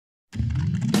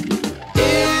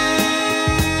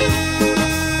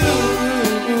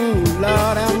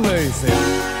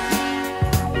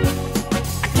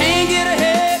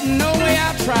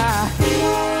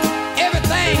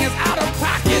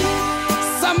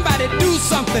somebody do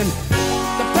something.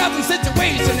 The present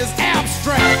situation is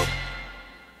abstract.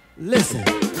 Listen.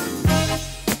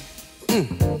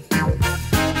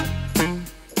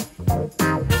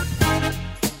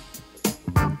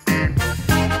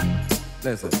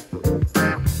 Listen.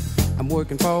 I'm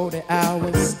working 40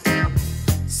 hours,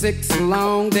 6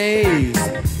 long days,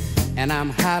 and I'm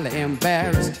highly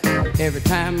embarrassed every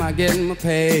time I get my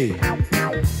pay.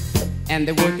 And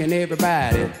they're working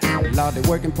everybody, Lord, they're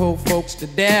working poor folks to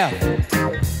death.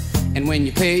 And when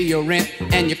you pay your rent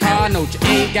and your car note, you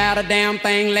ain't got a damn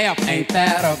thing left. Ain't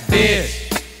that a bitch?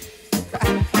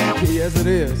 Yes, it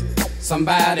is.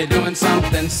 Somebody doing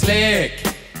something slick.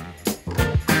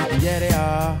 Yeah, they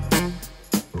are.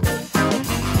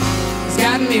 It's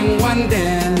got me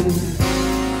wondering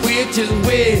which is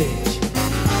which.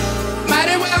 Might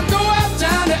as well go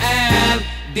uptown and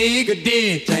dig a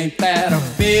ditch. Ain't that a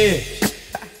bitch?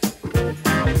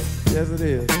 Yes, it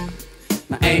is.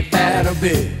 Now, ain't that a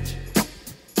bitch?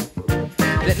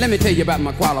 Let me tell you about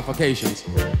my qualifications.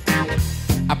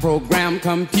 I program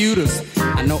computers.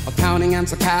 I know accounting and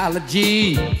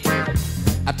psychology.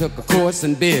 I took a course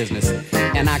in business,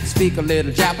 and I can speak a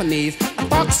little Japanese. I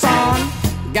thought,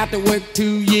 son, got to work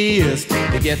 2 years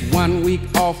to get 1 week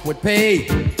off with pay.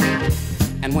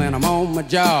 And when I'm on my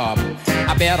job,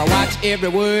 I better watch every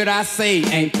word I say.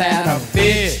 Ain't that a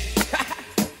bitch?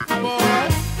 Boy,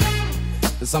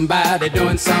 somebody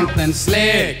doing something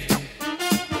slick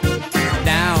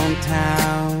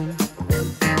downtown.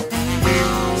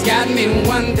 It's got me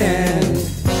wondering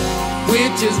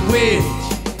which is which.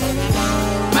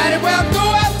 Might as well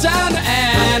go uptown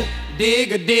and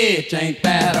dig a ditch. Ain't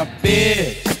that a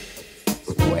bitch?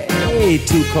 It's way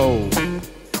too cold.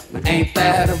 Ain't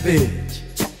that a bitch?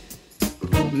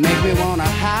 Make me wanna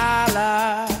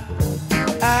holler.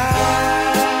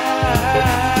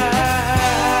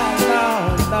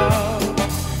 Lord, Lord,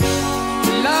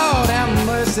 Lord have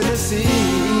mercy to see.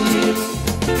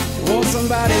 Won't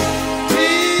somebody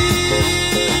please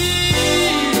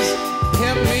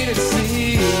help me to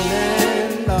see?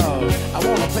 And Lord, I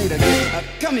wanna play the guitar.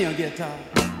 Come here, guitar.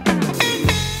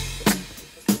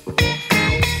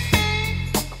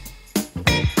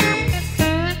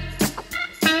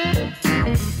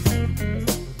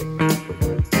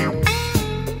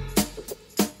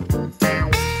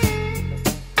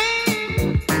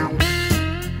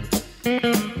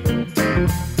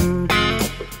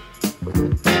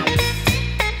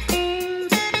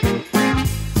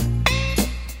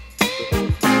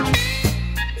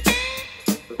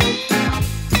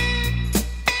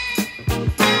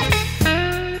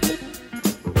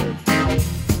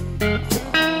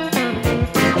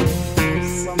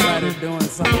 Doing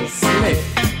something slick.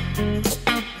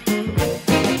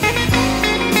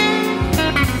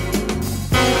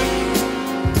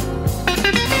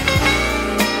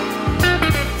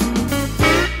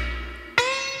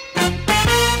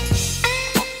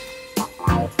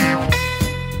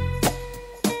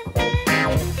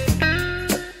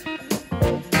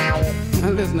 Now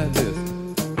listen to this.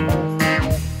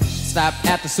 Stop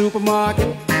at the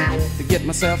supermarket to get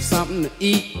myself something to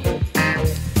eat.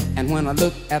 And when I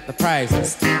look at the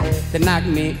prices, they knocked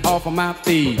me off of my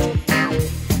feet.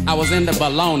 I was in the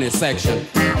bologna section,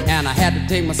 and I had to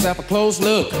take myself a close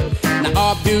look.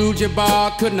 Now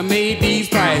Abdul-Jabbar couldn't have made these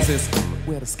prices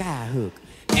with a sky hook.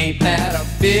 Ain't that a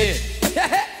bitch?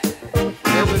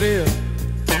 Yes, it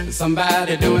is.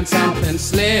 Somebody doing something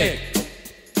slick.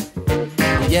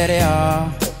 Yeah, they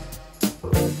are.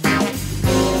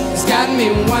 It's got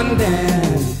me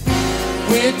wondering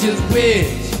which is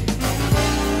which.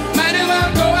 Might as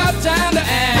well go outside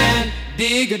and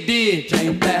dig a ditch.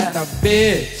 Ain't that a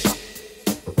bitch?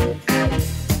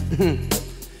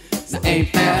 Now,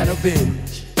 ain't that a bitch?